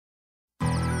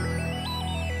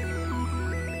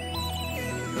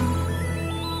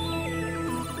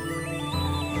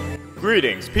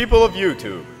Greetings, people of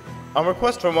YouTube! On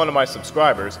request from one of my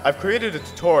subscribers, I've created a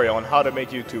tutorial on how to make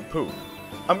YouTube poop.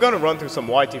 I'm gonna run through some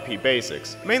YTP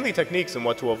basics, mainly techniques and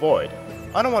what to avoid.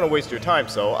 I don't want to waste your time,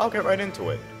 so I'll get right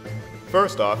into it.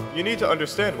 First off, you need to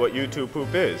understand what YouTube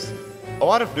poop is. A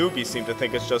lot of newbies seem to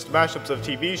think it's just mashups of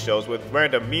TV shows with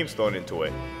random memes thrown into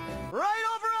it. Right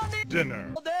over on the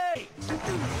dinner all day!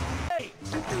 Hey!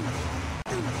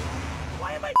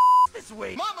 Why am I this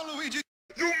way? Mama Luigi,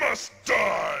 you must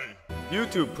die!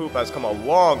 YouTube poop has come a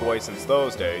long way since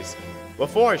those days.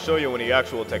 Before I show you any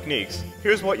actual techniques,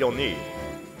 here's what you'll need.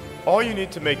 All you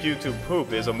need to make YouTube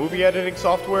poop is a movie editing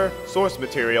software, source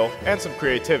material, and some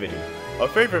creativity. A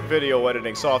favorite video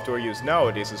editing software used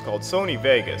nowadays is called Sony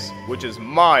Vegas, which is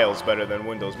miles better than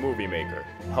Windows Movie Maker.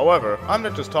 However, I'm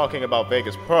not just talking about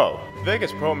Vegas Pro.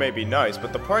 Vegas Pro may be nice,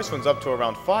 but the price runs up to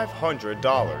around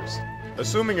 $500.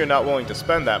 Assuming you're not willing to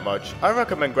spend that much, I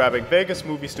recommend grabbing Vegas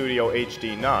Movie Studio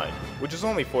HD 9, which is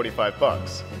only 45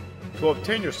 bucks. To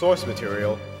obtain your source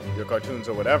material, your cartoons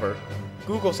or whatever,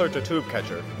 Google search a tube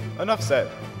catcher. Enough said.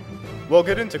 We'll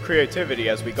get into creativity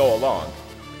as we go along.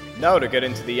 Now to get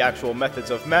into the actual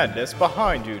methods of madness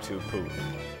behind YouTube poop.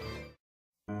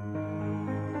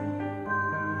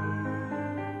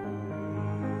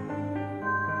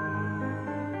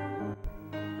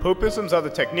 Poopisms are the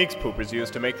techniques poopers use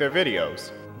to make their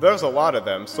videos. There's a lot of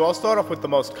them, so I'll start off with the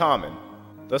most common.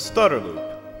 The stutter loop.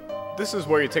 This is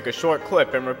where you take a short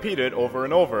clip and repeat it over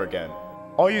and over again.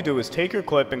 All you do is take your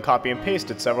clip and copy and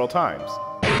paste it several times.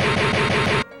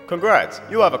 Congrats,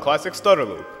 you have a classic stutter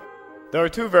loop. There are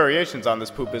two variations on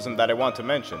this poopism that I want to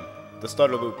mention, the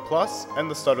stutter loop plus and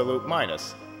the stutter loop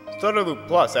minus. Stutter loop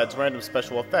plus adds random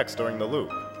special effects during the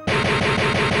loop.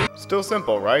 Still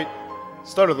simple, right?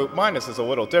 Stutter loop minus is a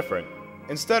little different.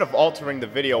 Instead of altering the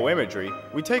video imagery,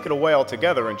 we take it away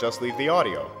altogether and just leave the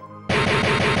audio.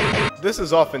 This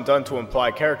is often done to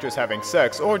imply characters having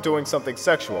sex or doing something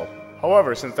sexual.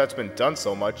 However, since that's been done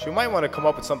so much, you might want to come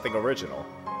up with something original.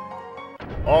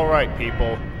 Alright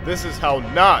people, this is how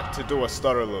not to do a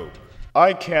stutter loop.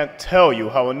 I can't tell you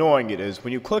how annoying it is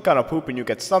when you click on a poop and you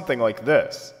get something like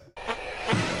this.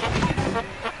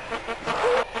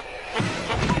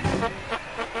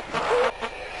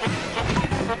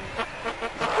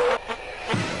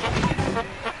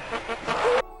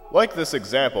 Like this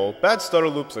example, bad stutter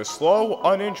loops are slow,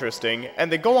 uninteresting,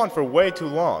 and they go on for way too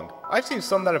long. I've seen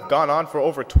some that have gone on for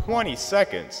over 20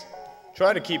 seconds.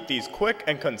 Try to keep these quick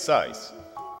and concise.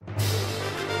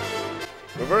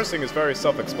 Reversing is very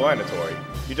self-explanatory.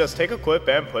 You just take a clip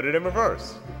and put it in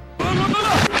reverse.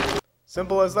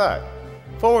 Simple as that.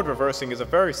 Forward reversing is a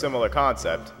very similar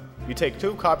concept. You take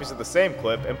two copies of the same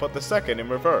clip and put the second in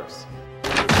reverse.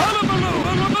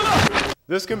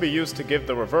 This can be used to give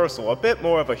the reversal a bit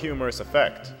more of a humorous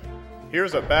effect.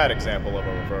 Here's a bad example of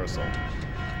a reversal.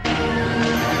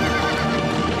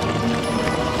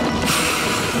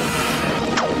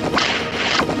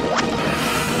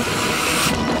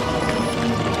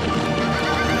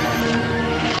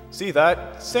 See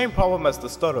that? Same problem as the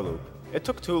stutter loop. It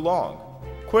took too long.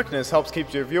 Quickness helps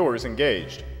keep your viewers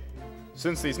engaged.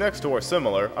 Since these next two are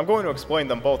similar, I'm going to explain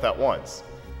them both at once.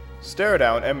 Stare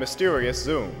down and mysterious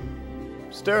zoom.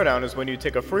 Stare down is when you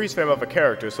take a freeze frame of a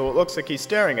character so it looks like he's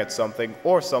staring at something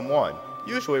or someone,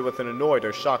 usually with an annoyed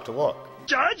or shocked look.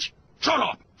 Judge? Shut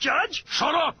up! Judge?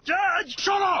 Shut up! Judge?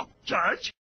 Shut up!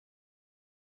 Judge?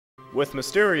 With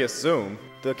mysterious zoom,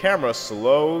 the camera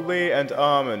slowly and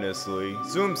ominously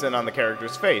zooms in on the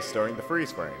character's face during the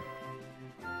freeze frame.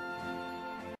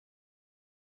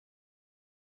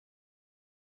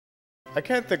 I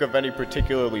can't think of any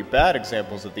particularly bad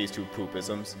examples of these two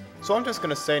poopisms, so I'm just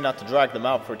gonna say not to drag them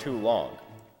out for too long.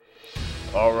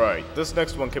 Alright, this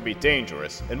next one can be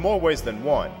dangerous, in more ways than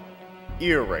one.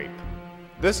 Ear rape.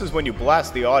 This is when you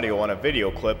blast the audio on a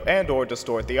video clip and or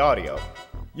distort the audio.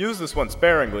 Use this one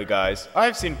sparingly, guys.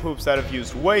 I've seen poops that have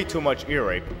used way too much ear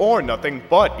rape, or nothing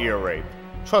but ear rape.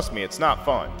 Trust me, it's not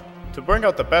fun. To bring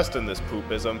out the best in this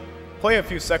poopism, play a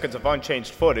few seconds of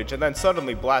unchanged footage and then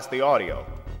suddenly blast the audio.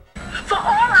 For all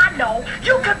I know,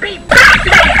 you could be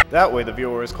Batman! That way the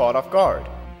viewer is caught off guard.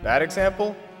 Bad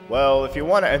example? Well, if you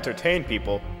want to entertain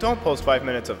people, don't post 5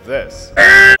 minutes of this.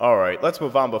 Alright, let's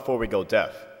move on before we go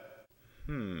deaf.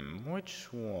 Which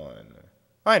one?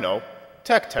 I know.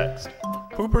 Tech text.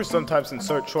 Poopers sometimes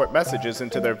insert short messages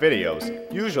into their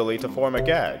videos, usually to form a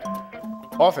gag.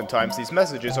 Oftentimes these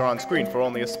messages are on screen for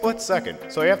only a split second,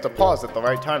 so you have to pause at the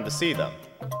right time to see them.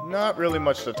 Not really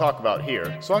much to talk about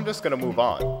here, so I'm just gonna move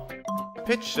on.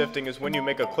 Pitch shifting is when you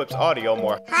make a clip's audio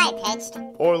more high-pitched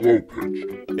or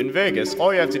low-pitched. In Vegas,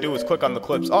 all you have to do is click on the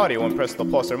clip's audio and press the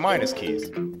plus or minus keys.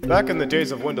 Back in the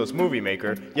days of Windows Movie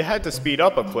Maker, you had to speed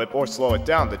up a clip or slow it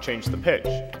down to change the pitch.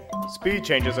 Speed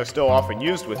changes are still often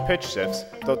used with pitch shifts,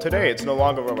 though today it's no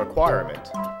longer a requirement.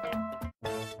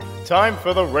 Time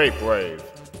for the rape rave.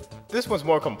 This one's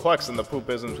more complex than the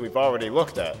poopisms we've already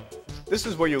looked at. This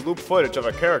is where you loop footage of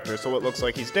a character so it looks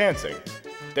like he's dancing.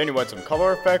 Then you add some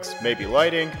color effects, maybe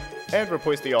lighting, and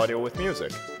replace the audio with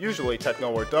music, usually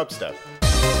techno or dubstep.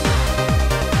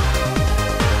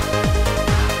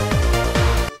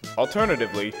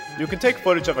 Alternatively, you can take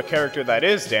footage of a character that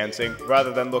is dancing,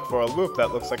 rather than look for a loop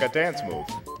that looks like a dance move.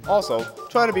 Also,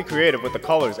 try to be creative with the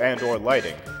colors and or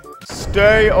lighting.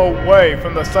 Stay away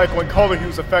from the cycling color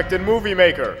hues effect in Movie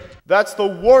Maker! That's the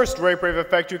worst rape rave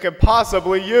effect you can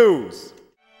possibly use!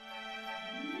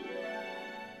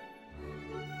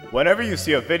 Whenever you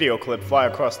see a video clip fly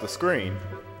across the screen,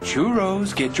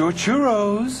 churros, get your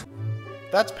churros!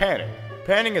 That's panning.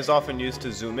 Panning is often used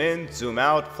to zoom in, zoom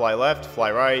out, fly left,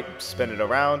 fly right, spin it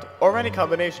around, or any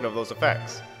combination of those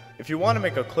effects. If you want to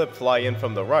make a clip fly in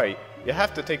from the right, you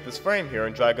have to take this frame here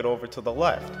and drag it over to the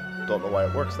left. Don't know why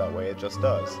it works that way, it just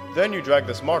does. Then you drag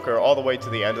this marker all the way to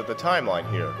the end of the timeline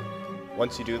here.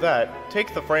 Once you do that,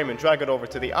 take the frame and drag it over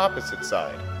to the opposite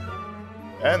side.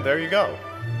 And there you go.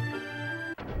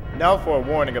 Now for a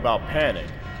warning about panning.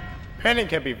 Panning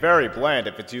can be very bland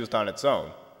if it's used on its own.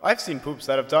 I've seen poops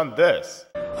that have done this.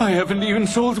 I haven't even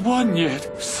sold one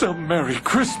yet. Some Merry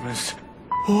Christmas.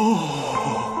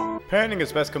 Oh. Panning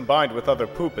is best combined with other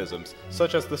poopisms,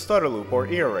 such as the stutter loop or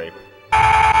ear rape.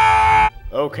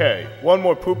 Okay, one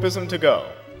more poopism to go.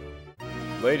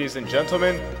 Ladies and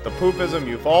gentlemen, the poopism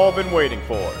you've all been waiting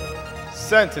for.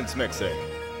 Sentence mixing.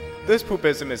 This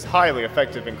poopism is highly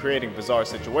effective in creating bizarre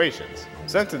situations.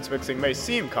 Sentence mixing may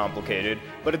seem complicated,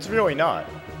 but it's really not.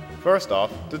 First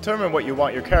off, determine what you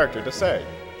want your character to say.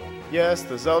 Yes,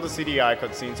 the Zelda CDI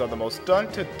cutscenes are the most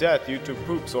done-to-death YouTube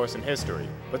poop source in history,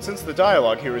 but since the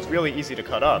dialogue here is really easy to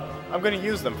cut up, I'm going to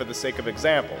use them for the sake of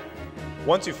example.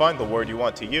 Once you find the word you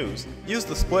want to use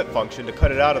the split function to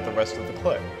cut it out of the rest of the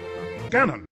clip.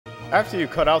 Ganon. After you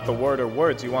cut out the word or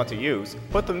words you want to use,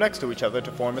 put them next to each other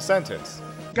to form a sentence.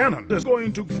 Ganon is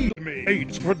going to eat me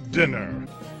eggs for dinner.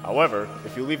 However,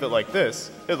 if you leave it like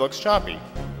this, it looks choppy.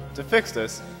 To fix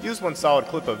this, use one solid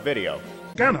clip of video.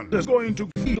 Ganon is going to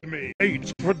eat me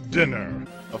eggs for dinner.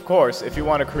 Of course, if you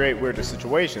want to create weirder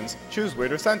situations, choose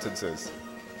weirder sentences.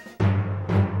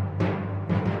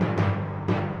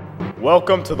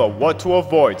 Welcome to the What to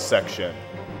Avoid section.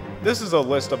 This is a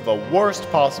list of the worst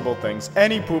possible things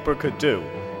any pooper could do,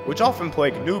 which often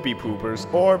plague newbie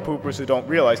poopers or poopers who don't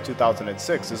realize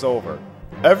 2006 is over.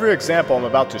 Every example I'm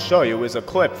about to show you is a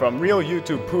clip from real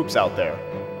YouTube poops out there.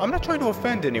 I'm not trying to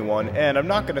offend anyone, and I'm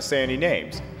not going to say any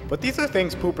names, but these are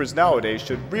things poopers nowadays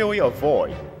should really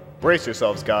avoid. Brace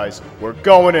yourselves, guys, we're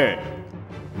going in!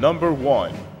 Number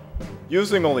 1.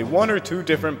 Using only 1 or 2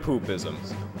 different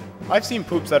poopisms. I've seen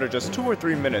poops that are just 2 or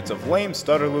 3 minutes of lame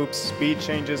stutter loops, speed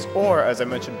changes, or, as I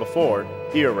mentioned before,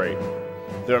 ear rape.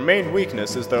 Their main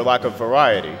weakness is their lack of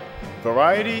variety.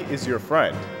 Variety is your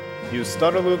friend. Use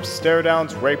stutter loops, stare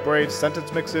downs, rape raves,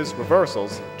 sentence mixes,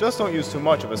 reversals, just don't use too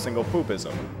much of a single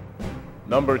poopism.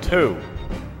 Number 2.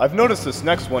 I've noticed this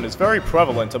next one is very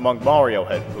prevalent among Mario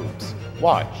head poops.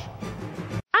 Watch.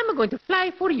 I'm going to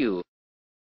fly for you.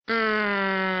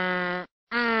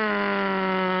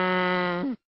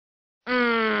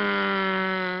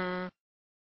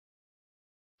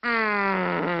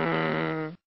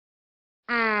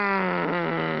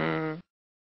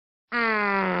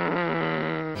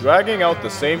 Dragging out the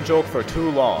same joke for too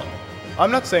long.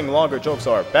 I'm not saying longer jokes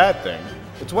are a bad thing.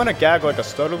 It's when a gag like a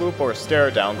stutter loop or a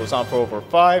stare down goes on for over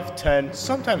 5, 10,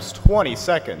 sometimes 20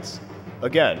 seconds.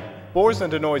 Again, bores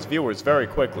and annoys viewers very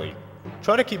quickly.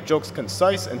 Try to keep jokes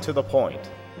concise and to the point.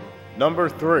 Number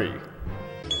 3.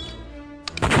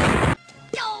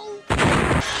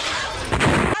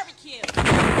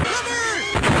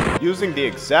 Using the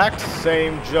exact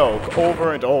same joke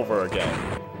over and over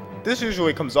again. This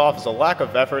usually comes off as a lack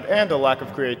of effort and a lack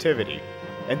of creativity.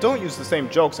 And don't use the same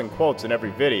jokes and quotes in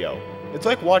every video. It's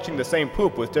like watching the same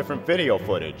poop with different video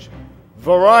footage.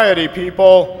 Variety,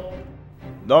 people!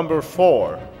 Number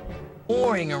 4.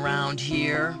 Boring around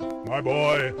here. My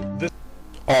boy, this...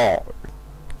 Oh,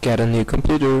 get a new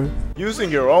computer.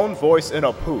 Using your own voice in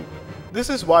a poop. This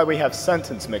is why we have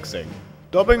sentence mixing.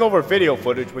 Dubbing over video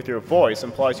footage with your voice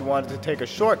implies you wanted to take a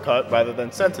shortcut rather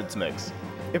than sentence mix.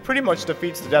 It pretty much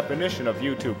defeats the definition of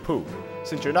YouTube poop,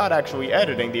 since you're not actually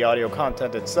editing the audio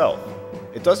content itself.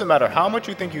 It doesn't matter how much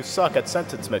you think you suck at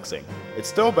sentence mixing, it's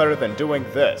still better than doing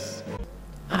this.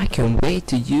 I can't wait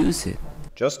to use it.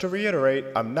 Just to reiterate,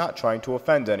 I'm not trying to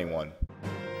offend anyone.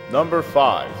 Number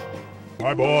 5.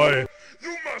 My boy,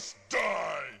 you must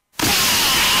die!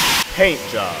 Paint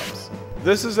jobs.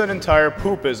 This is an entire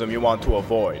poopism you want to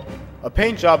avoid. A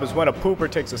paint job is when a pooper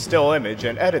takes a still image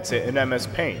and edits it in MS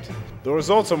Paint. The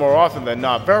results are more often than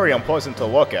not very unpleasant to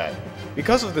look at.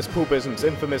 Because of this poopism's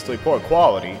infamously poor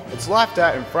quality, it's laughed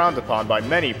at and frowned upon by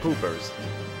many poopers.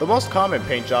 The most common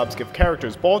paint jobs give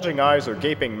characters bulging eyes or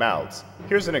gaping mouths.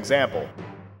 Here's an example.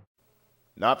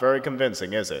 Not very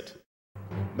convincing, is it?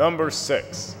 Number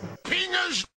 6.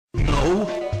 Fingers.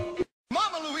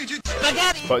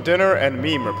 But dinner and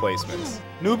meme replacements.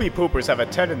 Newbie poopers have a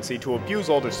tendency to abuse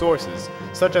older sources,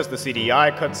 such as the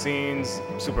CDI cutscenes,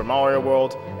 Super Mario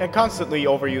World, and constantly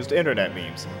overused internet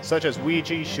memes, such as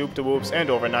Ouija, Shoop-da-Whoops, and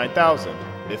Over 9000.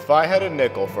 If I had a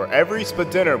nickel for every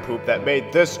spadinner poop that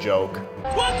made this joke...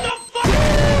 What the fuck?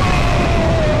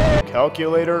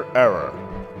 Calculator error.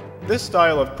 This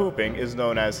style of pooping is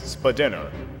known as spadinner.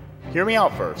 Hear me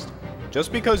out first.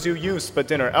 Just because you use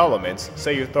spadinner elements,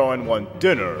 say you throw in one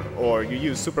dinner, or you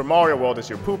use Super Mario World as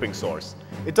your pooping source,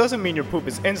 it doesn't mean your poop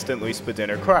is instantly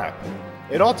spadinner crap.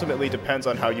 It ultimately depends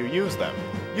on how you use them.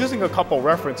 Using a couple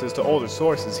references to older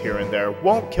sources here and there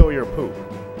won't kill your poop.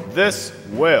 This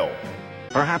will.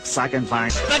 Perhaps I can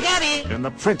find spaghetti in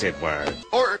the printed word.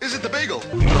 Or is it the bagel?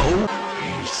 No.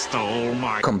 He stole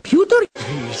my Computer?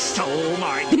 He stole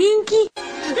my Drinky?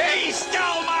 He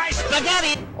stole my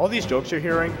spaghetti! All these jokes you're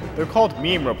hearing, they're called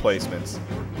meme replacements.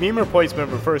 Meme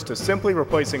replacement refers to simply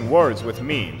replacing words with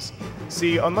memes.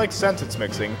 See, unlike sentence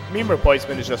mixing, meme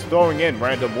replacement is just throwing in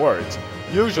random words,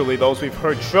 usually those we've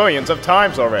heard trillions of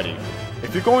times already.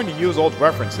 If you're going to use old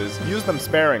references, use them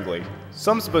sparingly.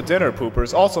 Some spadinner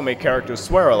poopers also make characters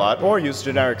swear a lot or use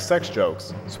generic sex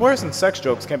jokes. Swears and sex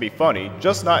jokes can be funny,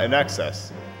 just not in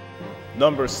excess.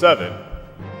 Number 7.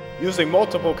 Using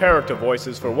multiple character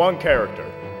voices for one character.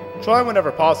 Try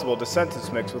whenever possible to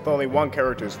sentence mix with only one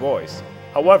character's voice.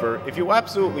 However, if you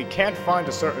absolutely can't find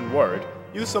a certain word,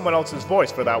 use someone else's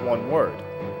voice for that one word.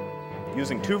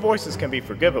 Using 2 voices can be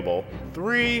forgivable,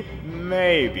 3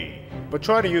 maybe, but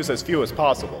try to use as few as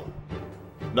possible.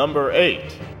 Number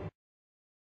 8.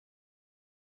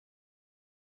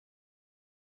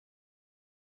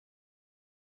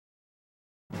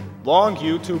 Long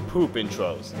YouTube poop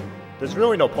intros. There's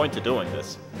really no point to doing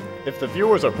this. If the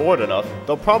viewers are bored enough,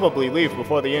 they'll probably leave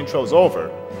before the intro's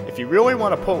over. If you really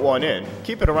want to put one in,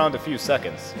 keep it around a few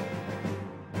seconds.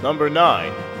 Number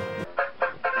 9.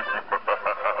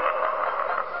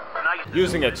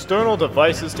 Using external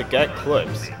devices to get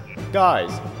clips.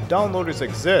 Guys, downloaders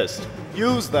exist.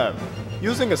 Use them.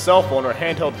 Using a cell phone or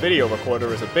handheld video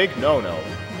recorder is a big no-no.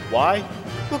 Why?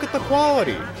 Look at the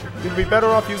quality. You'd be better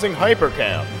off using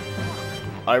Hypercam.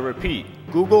 I repeat,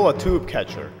 Google a tube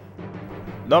catcher.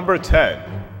 Number 10.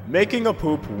 Making a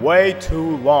poop way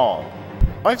too long.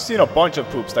 I've seen a bunch of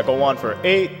poops that go on for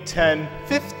 8, 10,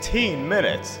 15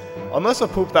 minutes. Unless a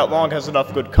poop that long has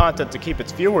enough good content to keep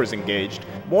its viewers engaged,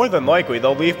 more than likely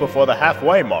they'll leave before the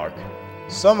halfway mark.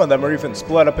 Some of them are even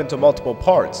split up into multiple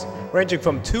parts, ranging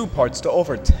from 2 parts to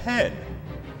over 10.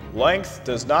 Length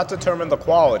does not determine the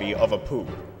quality of a poop.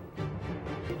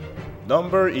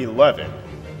 Number 11.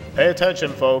 Pay attention,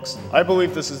 folks. I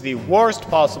believe this is the worst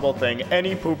possible thing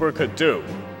any pooper could do.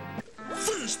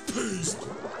 Fist paste!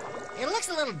 It looks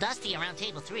a little dusty around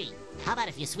table 3. How about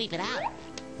if you sweep it out?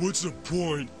 What's the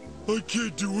point? I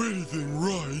can't do anything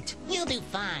right. You'll do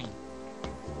fine.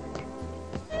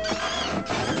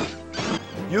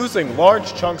 Using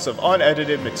large chunks of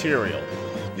unedited material.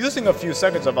 Using a few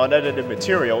seconds of unedited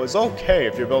material is okay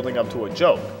if you're building up to a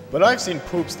joke, but I've seen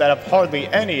poops that have hardly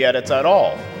any edits at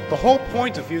all. The whole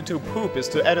point of YouTube poop is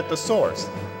to edit the source.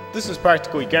 This is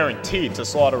practically guaranteed to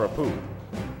slaughter a poop.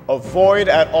 Avoid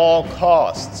at all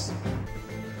costs.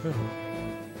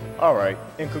 Alright,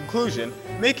 in conclusion,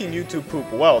 making YouTube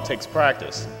poop well takes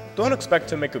practice. Don't expect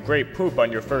to make a great poop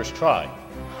on your first try.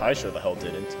 I sure the hell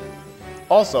didn't.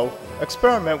 Also,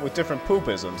 experiment with different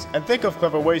poopisms and think of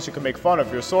clever ways you can make fun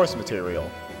of your source material.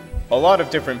 A lot of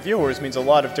different viewers means a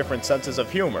lot of different senses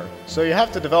of humor, so you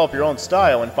have to develop your own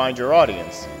style and find your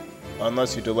audience.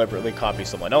 Unless you deliberately copy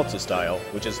someone else's style,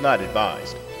 which is not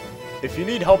advised. If you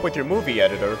need help with your movie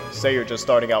editor, say you're just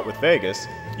starting out with Vegas,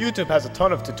 YouTube has a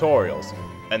ton of tutorials.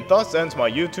 And thus ends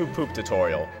my YouTube poop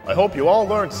tutorial. I hope you all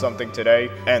learned something today,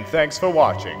 and thanks for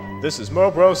watching. This is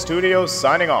MoBrosStudios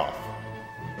signing off.